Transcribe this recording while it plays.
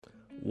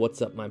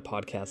What's up, my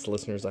podcast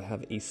listeners? I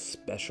have a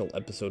special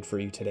episode for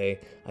you today.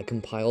 I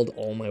compiled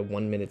all my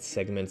 1-minute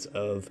segments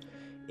of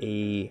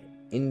a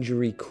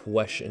injury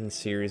question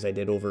series I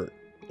did over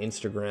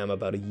Instagram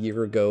about a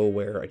year ago,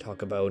 where I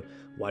talk about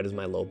why does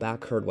my low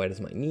back hurt, why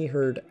does my knee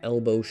hurt,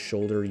 elbow,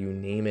 shoulder, you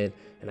name it,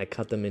 and I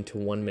cut them into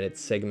 1-minute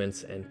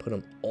segments and put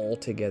them all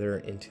together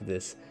into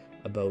this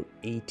about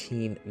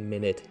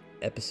 18-minute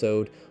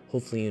episode.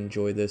 Hopefully you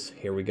enjoy this.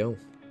 Here we go.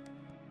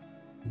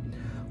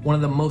 One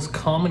of the most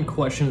common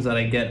questions that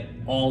I get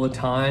all the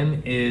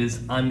time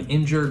is, I'm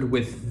injured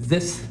with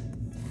this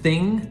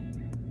thing,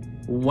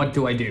 what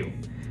do I do?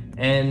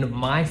 And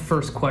my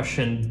first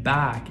question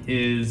back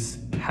is,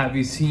 have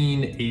you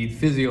seen a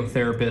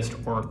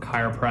physiotherapist or a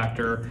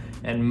chiropractor?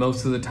 And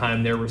most of the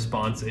time their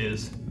response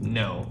is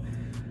no.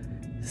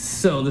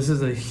 So this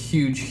is a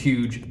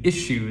huge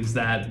issue, is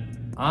that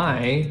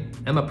I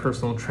am a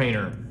personal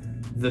trainer.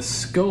 The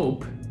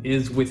scope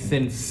is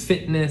within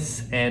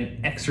fitness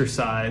and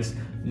exercise,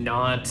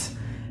 not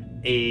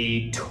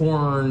a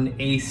torn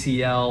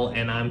ACL,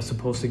 and I'm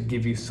supposed to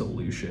give you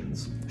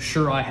solutions.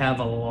 Sure, I have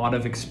a lot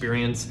of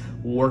experience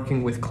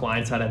working with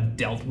clients that have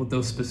dealt with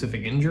those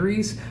specific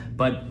injuries,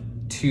 but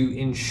to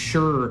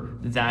ensure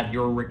that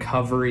your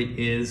recovery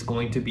is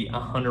going to be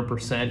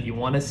 100%, you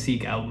want to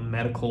seek out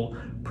medical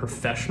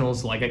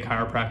professionals like a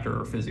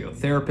chiropractor or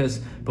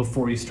physiotherapist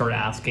before you start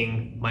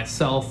asking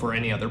myself or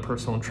any other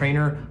personal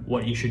trainer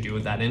what you should do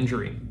with that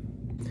injury.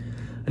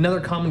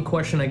 Another common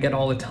question I get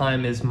all the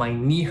time is, my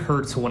knee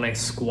hurts when I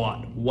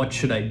squat. What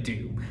should I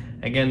do?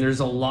 Again, there's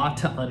a lot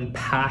to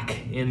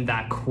unpack in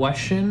that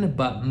question,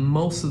 but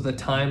most of the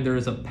time there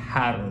is a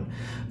pattern.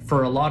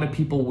 For a lot of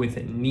people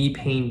with knee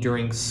pain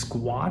during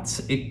squats,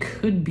 it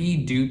could be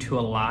due to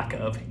a lack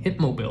of hip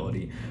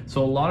mobility.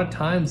 So a lot of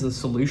times the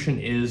solution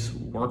is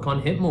work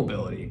on hip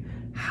mobility.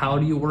 How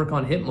do you work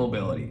on hip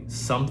mobility?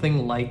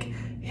 Something like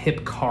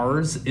hip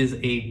CARs is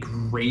a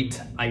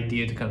great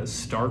idea to kind of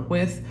start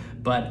with,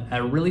 but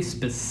a really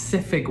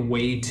specific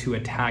way to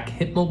attack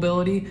hip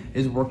mobility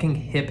is working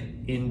hip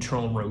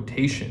internal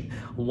rotation.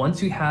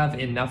 Once you have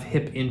enough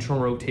hip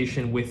internal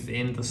rotation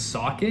within the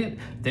socket,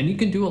 then you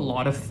can do a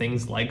lot of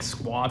things like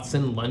squats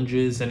and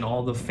lunges and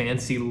all the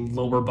fancy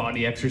lower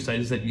body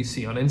exercises that you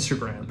see on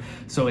Instagram.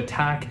 So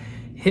attack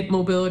hip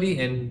mobility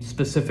and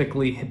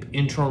specifically hip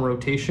internal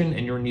rotation,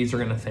 and your knees are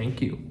going to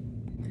thank you.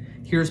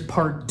 Here's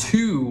part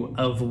 2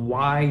 of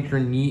why your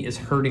knee is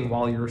hurting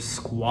while you're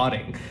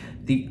squatting.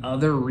 The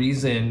other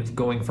reason,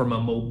 going from a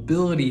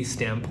mobility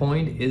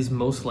standpoint, is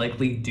most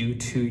likely due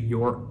to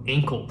your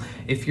ankle.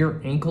 If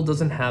your ankle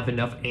doesn't have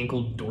enough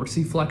ankle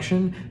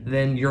dorsiflexion,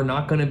 then you're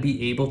not going to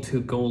be able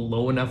to go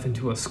low enough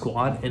into a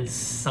squat, and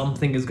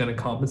something is going to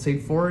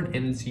compensate for it,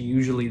 and it's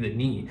usually the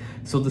knee.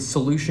 So the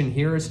solution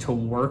here is to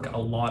work a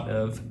lot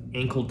of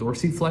ankle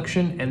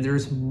dorsiflexion, and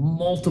there's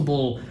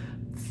multiple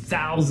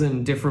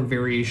 1,000 different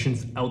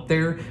variations out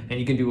there, and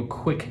you can do a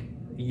quick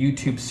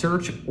YouTube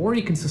search, or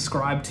you can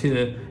subscribe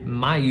to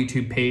my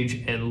YouTube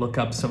page and look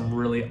up some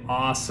really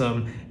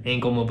awesome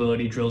ankle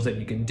mobility drills that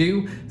you can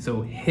do.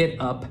 So hit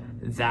up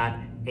that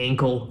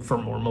ankle for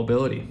more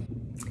mobility.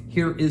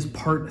 Here is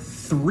part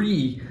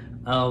 3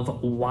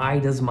 of why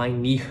does my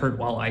knee hurt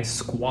while I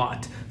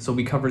squat. So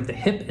we covered the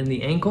hip and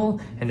the ankle,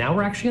 and now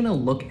we're actually going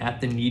to look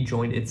at the knee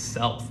joint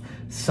itself.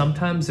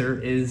 Sometimes there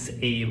is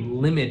a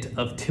limit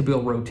of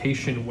tibial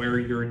rotation where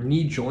your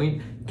knee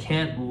joint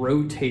can't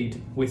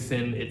rotate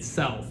within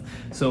itself.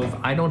 So if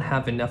I don't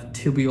have enough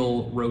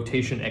tibial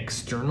rotation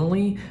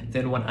externally,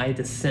 then when I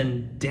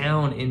descend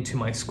down into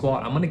my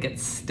squat, I'm going to get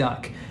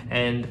stuck,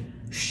 and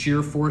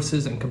shear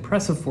forces and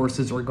compressive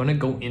forces are going to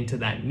go into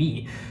that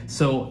knee.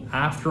 So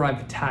after I've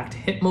attacked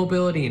hip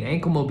mobility and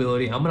ankle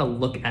mobility, I'm going to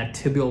look at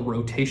tibial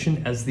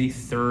rotation as the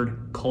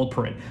third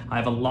culprit. I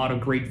have a lot of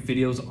great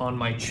videos on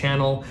my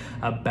channel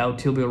about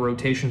tibial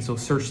rotation, so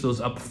search those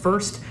up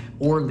first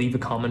or leave a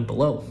comment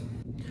below.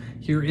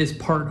 Here is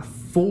part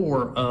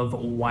 4 of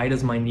why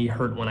does my knee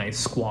hurt when I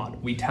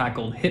squat. We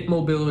tackled hip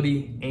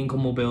mobility, ankle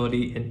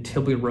mobility, and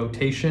tibial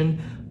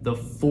rotation. The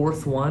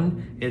 4th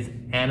one is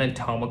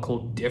anatomical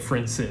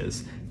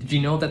differences. Did you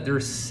know that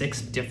there's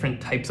 6 different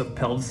types of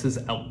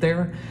pelvises out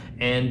there?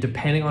 And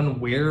depending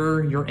on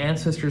where your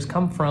ancestors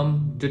come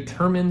from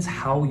determines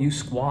how you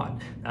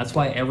squat. That's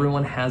why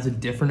everyone has a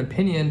different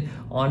opinion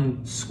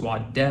on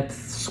squat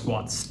depth,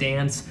 squat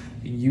stance,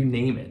 you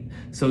name it.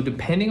 So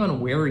depending on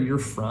where you're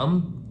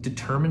from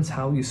determines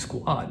how you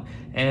squat.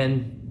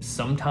 And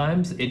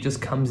sometimes it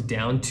just comes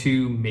down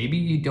to, maybe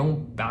you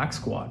don't back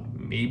squat.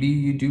 Maybe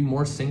you do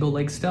more single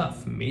leg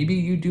stuff. Maybe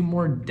you do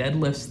more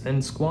deadlifts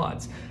than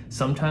squats.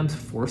 Sometimes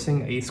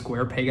forcing a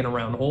square peg in a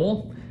round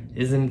hole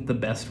isn't the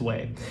best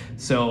way.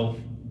 So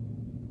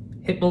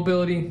hip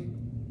mobility,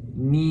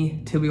 knee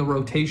tibial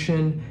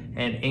rotation,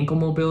 and ankle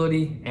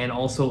mobility, and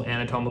also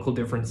anatomical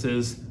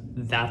differences,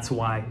 that's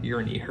why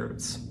your knee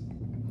hurts.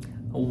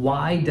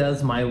 Why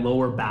does my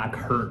lower back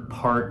hurt?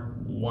 Part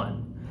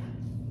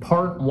 1.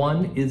 Part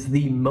 1 is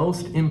the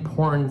most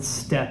important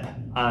step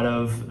out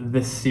of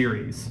this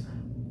series.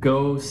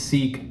 Go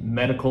seek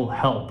medical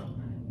help.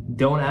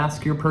 Don't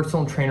ask your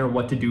personal trainer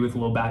what to do with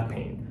low back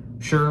pain.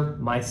 Sure,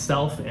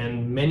 myself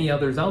and many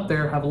others out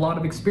there have a lot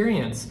of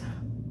experience,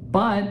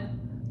 but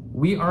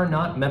we are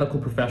not medical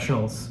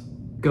professionals.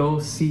 Go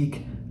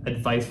seek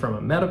advice from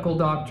a medical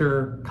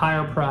doctor,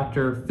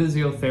 chiropractor,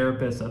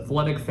 physiotherapist,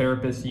 athletic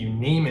therapist, you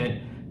name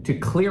it, to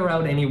clear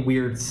out any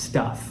weird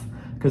stuff.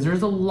 Because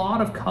there's a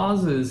lot of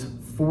causes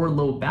for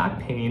low back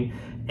pain,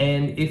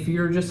 and if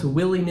you're just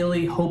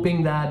willy-nilly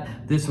hoping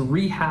that this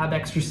rehab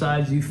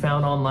exercise you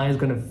found online is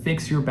going to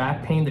fix your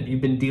back pain that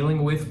you've been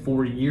dealing with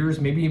for years,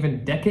 maybe even a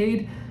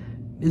decade,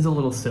 is a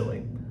little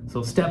silly.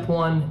 So step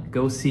one,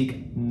 go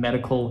seek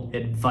medical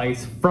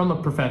advice from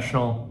a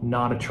professional,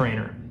 not a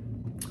trainer.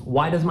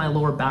 Why does my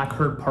lower back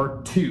hurt?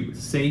 Part 2.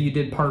 Say you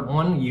did part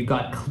 1, you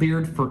got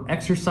cleared for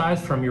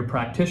exercise from your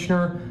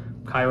practitioner,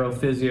 chiro,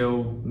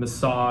 physio,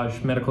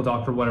 massage, medical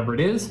doctor, whatever it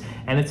is,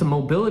 and it's a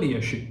mobility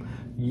issue.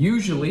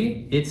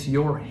 Usually it's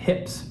your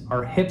hips.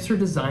 Our hips are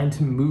designed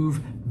to move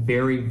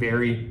very,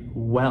 very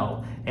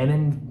well, and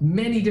in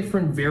many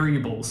different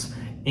variables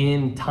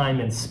in time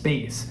and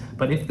space.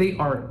 But if they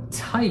are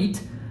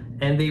tight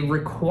and they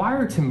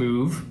require to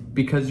move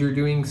because you're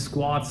doing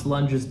squats,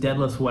 lunges,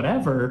 deadlifts,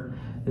 whatever,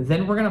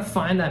 then we're gonna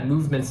find that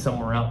movement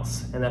somewhere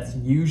else. And that's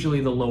usually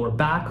the lower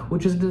back,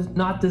 which is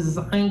not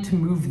designed to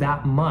move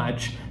that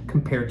much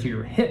compared to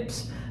your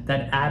hips.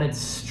 That added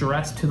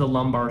stress to the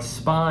lumbar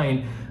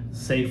spine,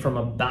 say from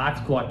a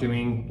back squat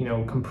doing,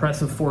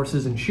 compressive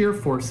forces and shear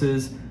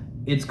forces,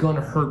 it's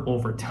gonna hurt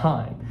over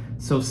time.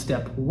 So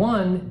step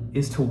 1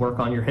 is to work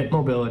on your hip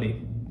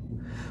mobility.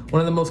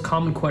 One of the most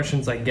common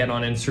questions I get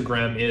on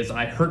Instagram is,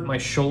 I hurt my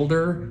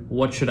shoulder,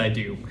 what should I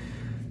do?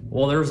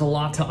 Well, there's a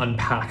lot to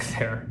unpack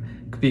there,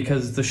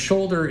 because the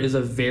shoulder is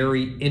a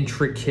very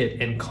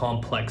intricate and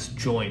complex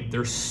joint.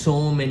 There's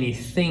so many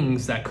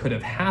things that could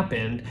have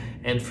happened,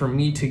 and for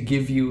me to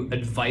give you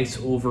advice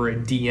over a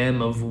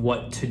DM of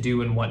what to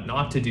do and what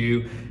not to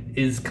do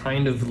is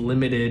kind of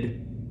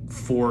limited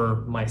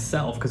for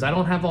myself, because I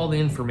don't have all the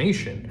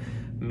information.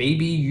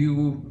 Maybe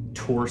you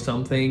tore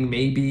something,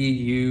 maybe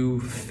you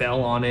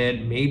fell on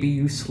it, maybe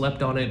you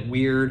slept on it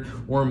weird,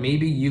 or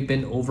maybe you've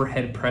been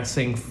overhead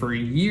pressing for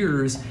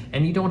years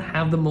and you don't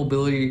have the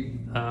mobility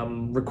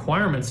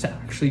requirements to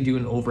actually do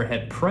an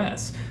overhead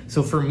press.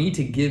 So for me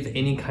to give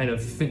any kind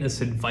of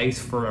fitness advice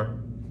for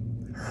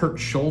a hurt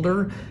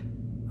shoulder,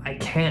 I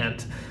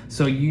can't.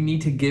 So you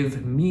need to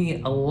give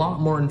me a lot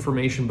more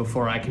information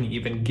before I can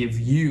even give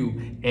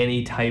you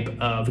any type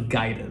of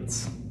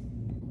guidance.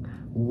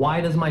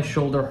 Why does my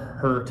shoulder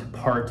hurt?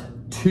 Part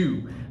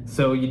 2.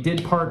 So you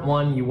did part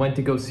 1, you went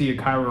to go see a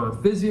chiro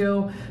or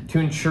physio to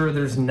ensure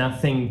there's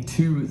nothing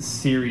too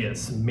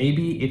serious.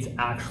 Maybe it's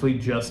actually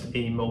just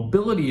a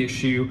mobility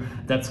issue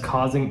that's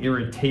causing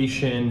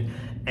irritation,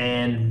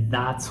 and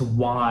that's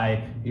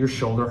why your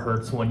shoulder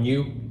hurts when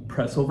you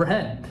press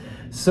overhead.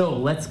 So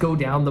let's go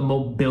down the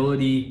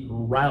mobility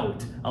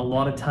route. A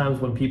lot of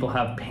times when people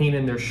have pain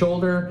in their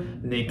shoulder,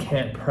 they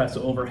can't press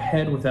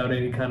overhead without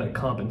any kind of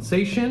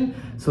compensation.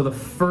 So the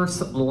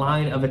first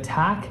line of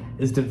attack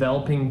is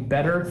developing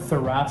better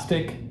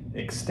thoracic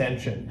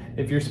extension.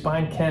 If your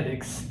spine can't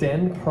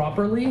extend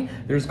properly,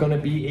 there's going to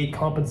be a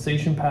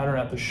compensation pattern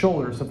at the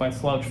shoulder. So if I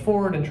slouch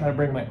forward and try to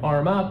bring my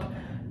arm up,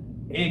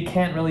 it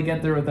can't really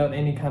get there without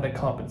any kind of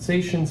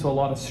compensation, so a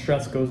lot of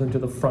stress goes into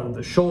the front of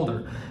the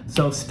shoulder.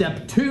 So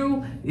step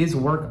 2 is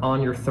work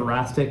on your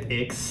thoracic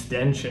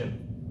extension.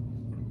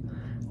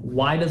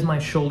 Why does my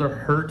shoulder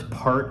hurt?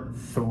 Part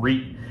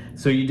 3.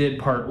 So you did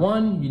part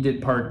 1, you did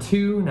part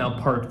 2, now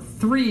part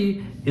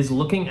 3 is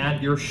looking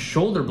at your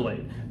shoulder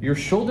blade. Your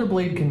shoulder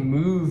blade can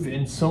move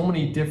in so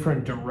many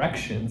different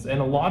directions, and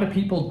a lot of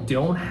people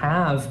don't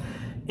have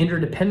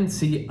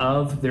interdependency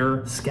of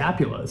their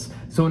scapulas.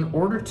 So in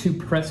order to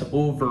press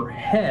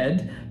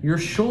overhead, your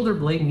shoulder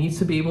blade needs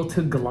to be able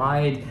to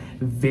glide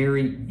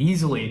very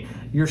easily.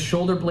 Your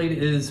shoulder blade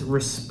is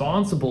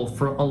responsible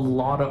for a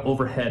lot of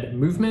overhead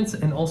movements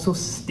and also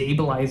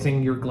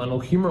stabilizing your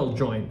glenohumeral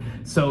joint.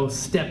 So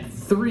step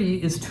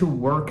 3 is to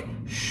work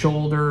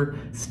shoulder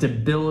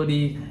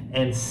stability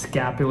and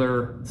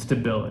scapular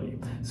stability.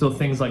 So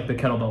things like the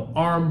kettlebell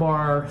arm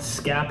bar,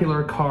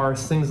 scapular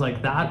cars, things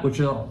like that, which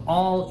are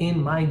all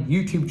in my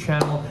YouTube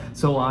channel.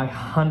 So I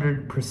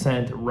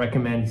 100%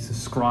 recommend you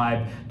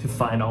subscribe to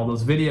find all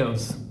those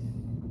videos.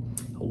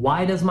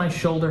 Why does my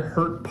shoulder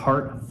hurt?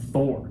 Part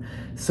 4.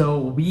 So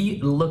we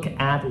look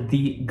at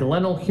the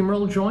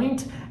glenohumeral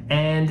joint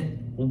and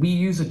we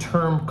use a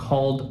term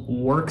called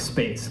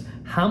workspace.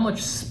 How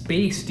much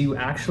space do you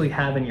actually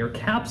have in your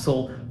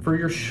capsule for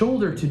your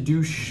shoulder to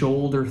do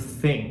shoulder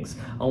things?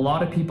 A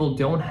lot of people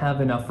don't have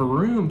enough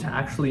room to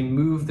actually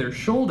move their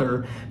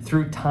shoulder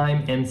through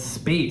time and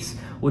space,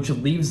 which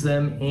leaves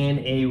them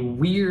in a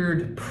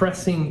weird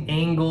pressing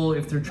angle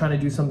if they're trying to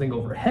do something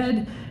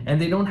overhead,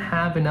 and they don't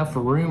have enough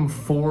room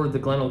for the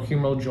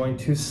glenohumeral joint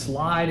to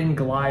slide and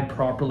glide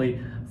properly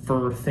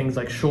for things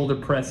like shoulder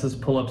presses,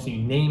 pull-ups, you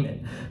name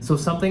it. So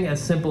something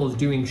as simple as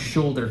doing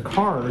shoulder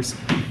cars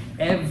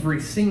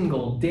every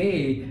single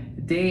day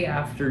day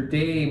after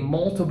day,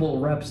 multiple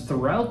reps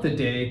throughout the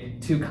day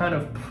to kind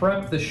of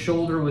prep the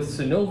shoulder with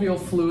synovial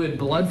fluid,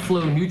 blood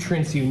flow,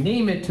 nutrients, you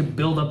name it, to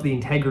build up the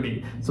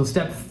integrity. So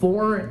step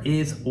 4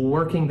 is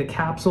working the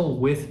capsule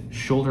with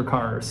shoulder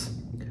CARs.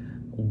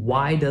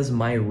 Why does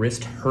my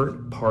wrist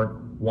hurt? Part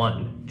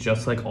 1.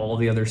 Just like all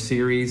the other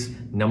series,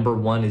 number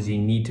 1 is you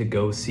need to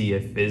go see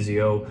a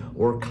physio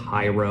or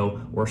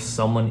chiro or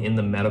someone in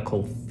the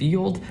medical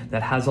field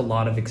that has a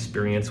lot of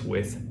experience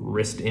with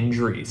wrist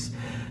injuries.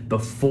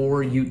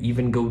 Before you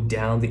even go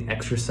down the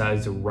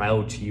exercise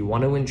route, you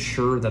want to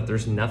ensure that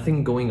there's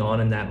nothing going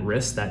on in that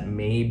wrist that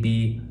may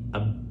be a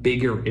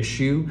bigger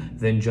issue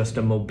than just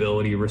a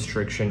mobility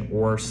restriction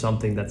or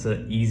something that's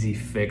an easy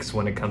fix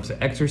when it comes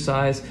to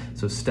exercise.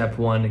 So step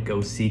 1,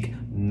 go seek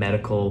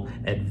medical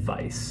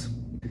advice.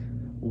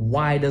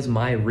 Why does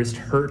my wrist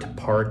hurt?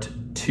 Part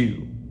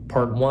 2.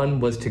 Part 1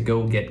 was to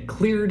go get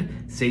cleared.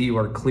 Say you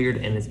are cleared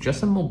and it's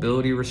just a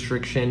mobility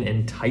restriction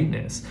and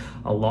tightness.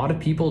 A lot of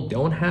people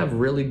don't have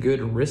really good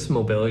wrist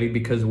mobility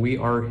because we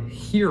are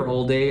here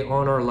all day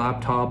on our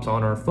laptops,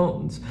 on our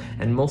phones.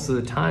 And most of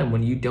the time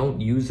when you don't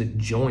use a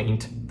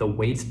joint the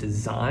way it's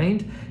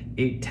designed,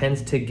 it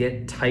tends to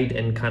get tight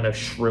and kind of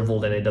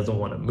shriveled and it doesn't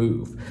want to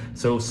move.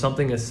 So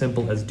something as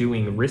simple as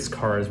doing wrist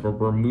CARs, where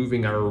we're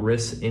moving our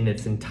wrist in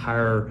its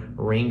entire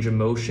range of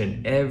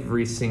motion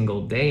every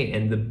single day.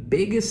 And the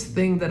biggest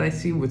thing that I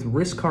see with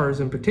wrist CARs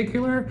in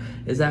particular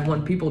is that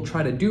when people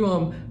try to do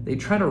them, they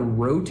try to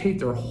rotate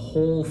their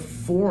whole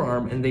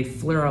forearm and they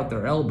flare out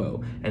their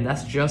elbow. And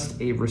that's just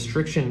a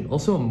restriction,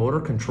 also a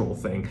motor control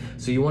thing.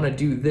 So you want to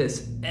do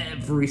this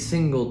every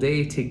single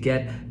day to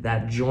get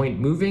that joint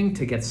moving,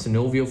 to get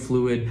synovial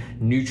fluid,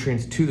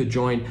 nutrients to the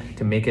joint,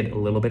 to make it a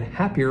little bit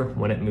happier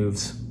when it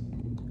moves.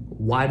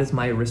 Why does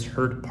my wrist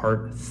hurt?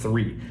 Part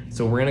 3.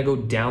 So we're gonna go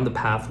down the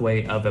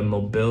pathway of a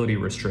mobility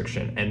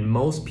restriction, and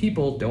most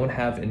people don't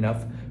have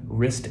enough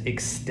wrist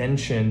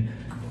extension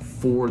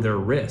for their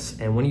wrists.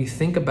 And when you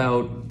think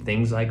about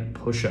things like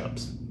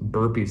push-ups,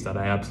 burpees that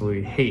I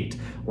absolutely hate,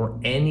 or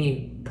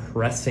any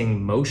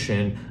pressing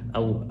motion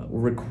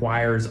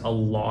requires a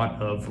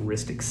lot of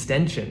wrist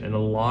extension, and a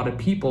lot of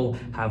people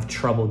have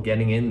trouble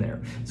getting in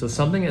there. So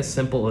something as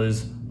simple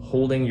as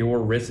holding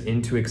your wrist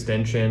into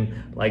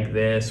extension like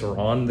this or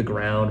on the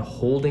ground,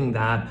 holding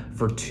that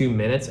for 2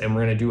 minutes, and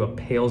we're gonna do a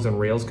pales and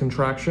rails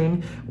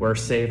contraction, where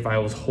say if I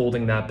was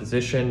holding that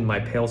position, my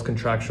pales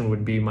contraction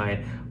would be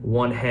my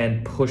one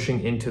hand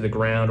pushing into the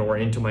ground or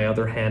into my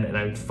other hand and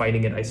I'm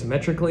fighting it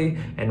isometrically,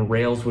 and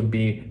rails would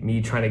be me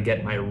trying to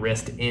get my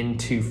wrist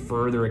into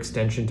further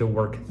extension to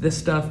work this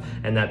stuff,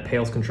 and that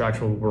pales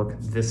contraction will work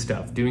this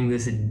stuff. Doing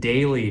this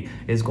daily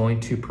is going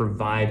to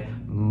provide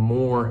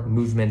more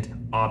movement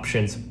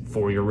options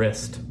for your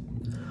wrist.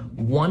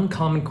 One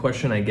common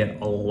question I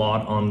get a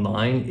lot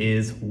online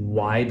is,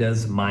 why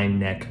does my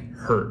neck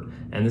hurt?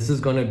 And this is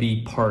going to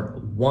be part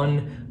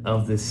 1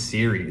 of this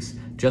series.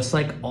 Just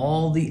like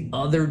all the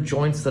other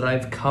joints that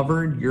I've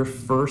covered, your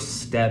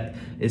first step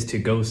is to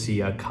go see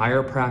a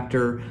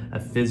chiropractor, a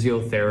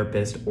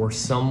physiotherapist, or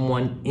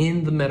someone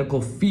in the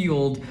medical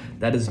field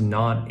that is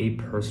not a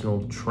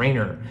personal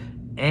trainer.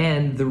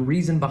 And the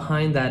reason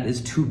behind that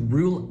is to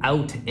rule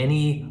out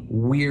any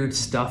weird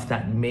stuff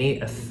that may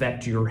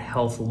affect your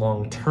health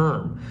long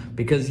term.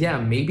 Because yeah,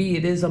 maybe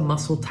it is a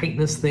muscle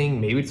tightness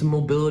thing, maybe it's a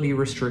mobility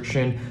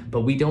restriction,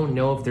 but we don't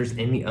know if there's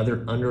any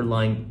other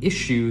underlying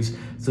issues.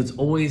 So it's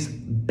always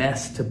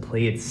best to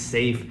play it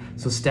safe.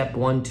 So step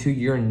 1 to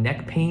your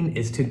neck pain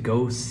is to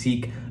go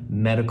seek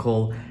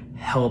medical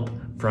help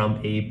from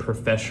a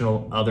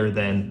professional other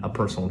than a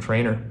personal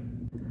trainer.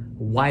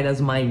 Why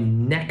does my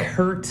neck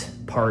hurt?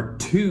 Part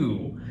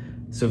 2.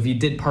 So if you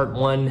did part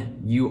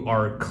 1, you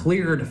are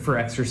cleared for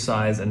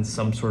exercise and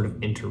some sort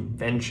of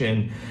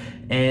intervention.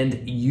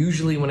 And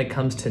usually when it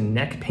comes to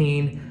neck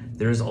pain,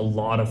 there's a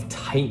lot of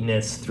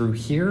tightness through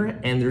here,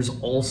 and there's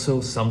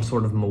also some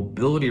sort of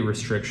mobility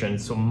restriction.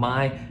 So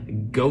my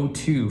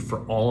go-to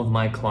for all of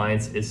my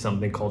clients is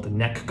something called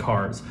neck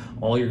CARs.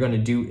 All you're gonna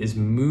do is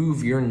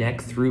move your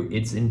neck through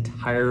its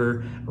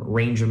entire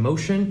range of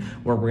motion,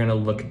 where we're gonna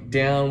look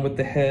down with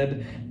the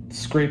head,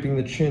 scraping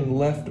the chin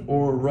left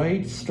or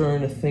right,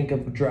 starting to think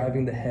of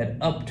driving the head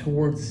up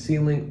towards the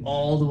ceiling,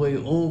 all the way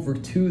over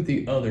to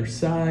the other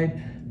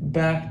side,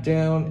 back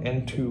down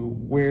and to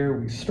where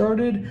we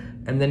started.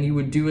 And then you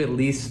would do at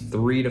least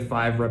 3 to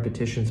 5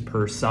 repetitions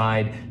per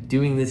side.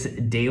 Doing this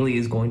daily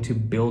is going to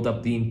build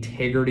up the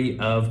integrity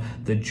of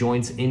the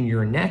joints in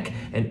your neck,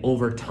 and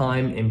over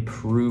time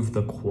improve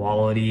the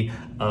quality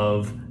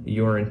of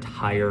your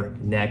entire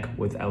neck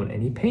without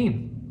any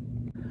pain.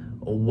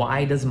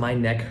 Why does my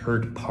neck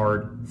hurt?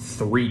 Part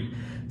 3.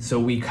 So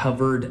we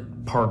covered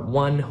part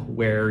 1,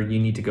 where you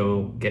need to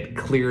go get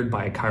cleared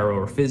by a chiro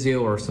or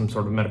physio or some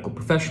sort of medical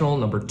professional.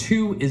 Number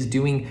 2 is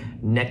doing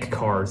neck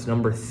CARs.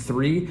 Number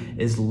 3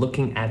 is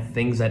looking at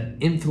things that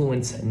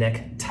influence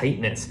neck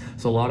tightness.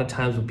 So a lot of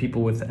times with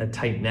people with a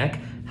tight neck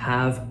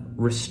have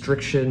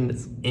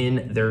restrictions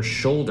in their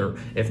shoulder.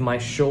 If my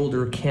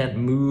shoulder can't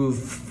move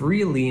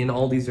freely in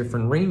all these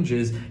different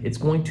ranges, it's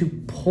going to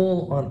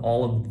pull on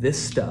all of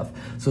this stuff.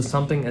 So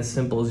something as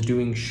simple as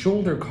doing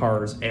shoulder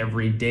cars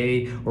every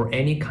day or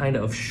any kind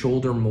of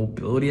shoulder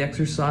mobility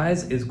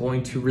exercise is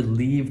going to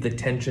relieve the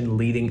tension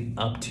leading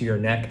up to your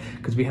neck,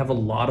 because we have a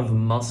lot of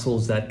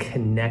muscles that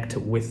connect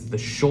with the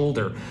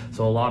shoulder.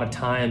 So a lot of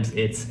times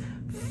it's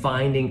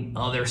finding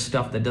other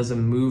stuff that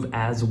doesn't move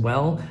as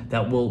well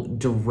that will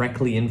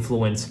directly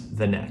influence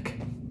the neck.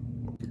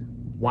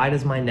 Why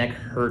does my neck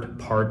hurt?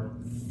 Part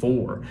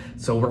 4.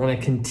 So we're going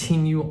to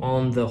continue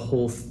on the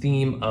whole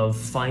theme of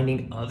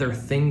finding other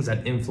things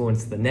that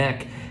influence the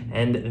neck,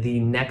 and the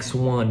next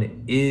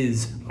one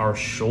is our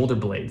shoulder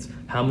blades.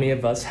 How many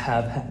of us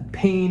have had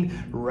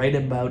pain right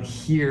about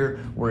here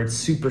where it's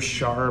super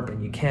sharp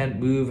and you can't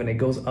move and it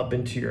goes up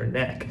into your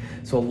neck?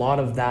 So a lot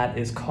of that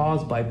is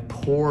caused by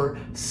poor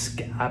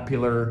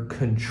scapular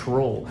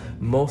control.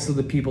 Most of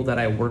the people that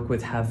I work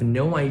with have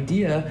no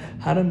idea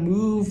how to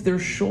move their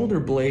shoulder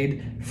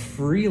blade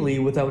freely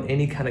without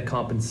any kind of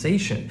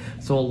compensation.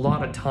 So a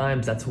lot of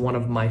times that's one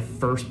of my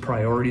first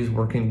priorities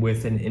working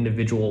with an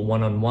individual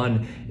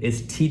one-on-one,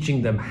 is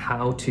teaching them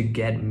how to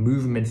get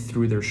movement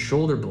through their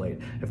shoulder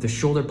blade. If the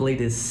shoulder blade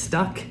is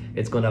stuck,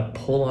 it's going to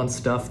pull on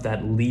stuff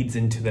that leads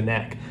into the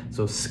neck.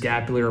 So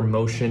scapular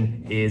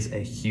motion is a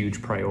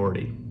huge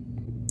priority.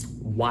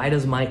 Why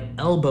does my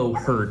elbow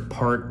hurt?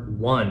 Part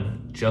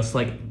 1. Just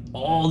like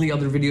all the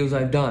other videos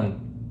I've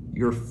done,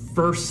 your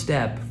first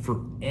step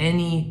for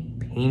any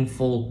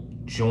painful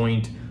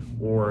joint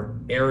or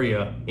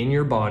area in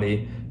your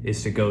body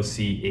is to go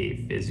see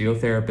a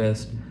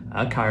physiotherapist,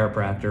 a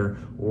chiropractor,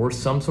 or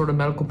some sort of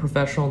medical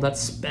professional that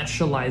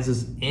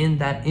specializes in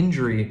that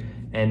injury,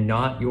 and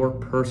not your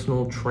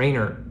personal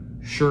trainer.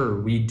 Sure,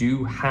 we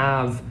do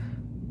have,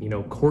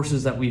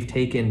 courses that we've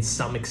taken,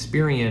 some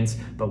experience,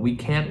 but we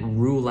can't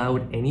rule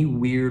out any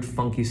weird,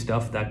 funky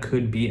stuff that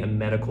could be a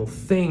medical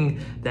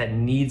thing that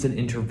needs an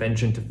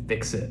intervention to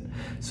fix it.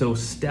 So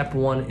step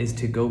 1 is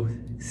to go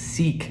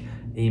seek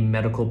a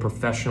medical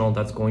professional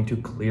that's going to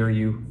clear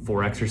you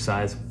for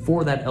exercise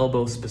for that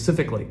elbow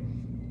specifically.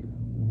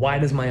 Why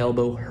does my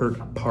elbow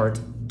hurt?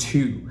 Part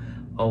 2.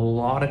 A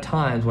lot of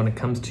times when it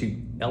comes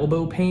to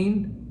elbow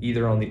pain,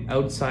 either on the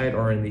outside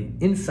or in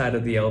the inside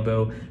of the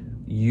elbow,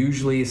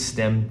 usually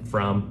stem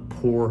from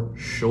poor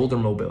shoulder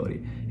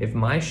mobility. If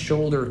my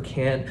shoulder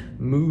can't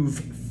move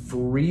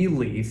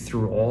freely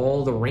through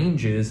all the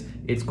ranges,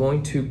 it's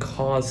going to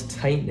cause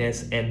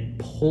tightness and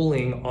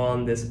pulling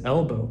on this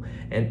elbow.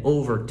 And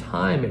over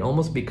time, it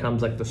almost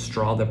becomes like the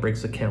straw that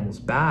breaks the camel's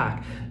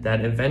back,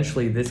 that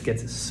eventually this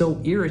gets so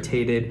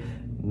irritated,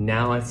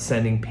 now it's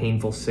sending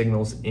painful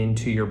signals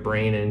into your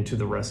brain and into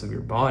the rest of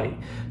your body.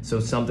 So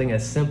something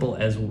as simple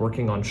as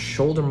working on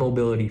shoulder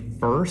mobility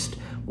first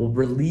will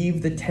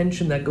relieve the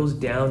tension that goes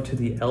down to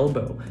the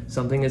elbow.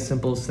 Something as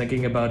simple as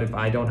thinking about, if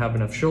I don't have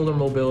enough shoulder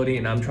mobility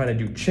and I'm trying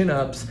to do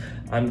chin-ups,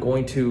 I'm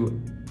going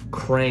to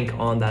crank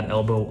on that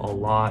elbow a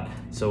lot.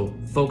 So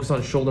focus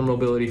on shoulder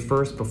mobility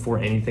first before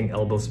anything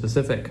elbow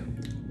specific.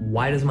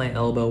 Why does my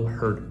elbow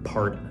hurt?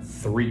 Part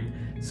 3.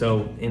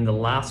 So in the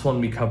last one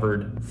we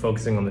covered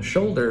focusing on the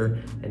shoulder,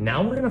 and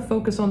now we're gonna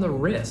focus on the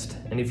wrist.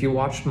 And if you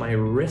watched my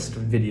wrist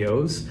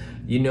videos,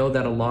 you know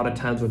that a lot of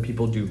times when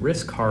people do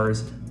wrist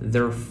cars,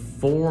 their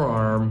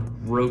forearm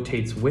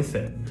rotates with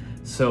it.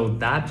 So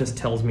that just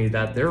tells me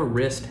that their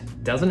wrist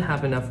doesn't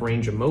have enough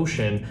range of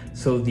motion.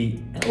 So the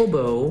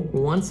elbow,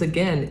 once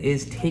again,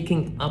 is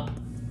taking up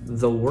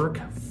the work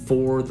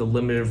for the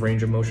limited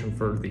range of motion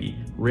for the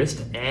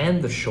wrist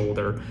and the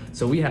shoulder.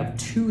 So we have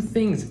 2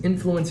 things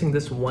influencing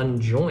this one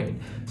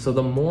joint. So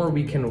the more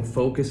we can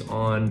focus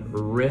on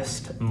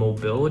wrist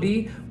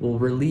mobility, will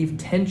relieve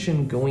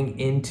tension going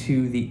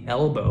into the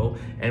elbow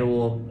and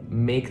will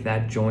make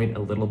that joint a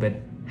little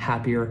bit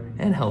happier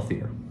and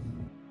healthier.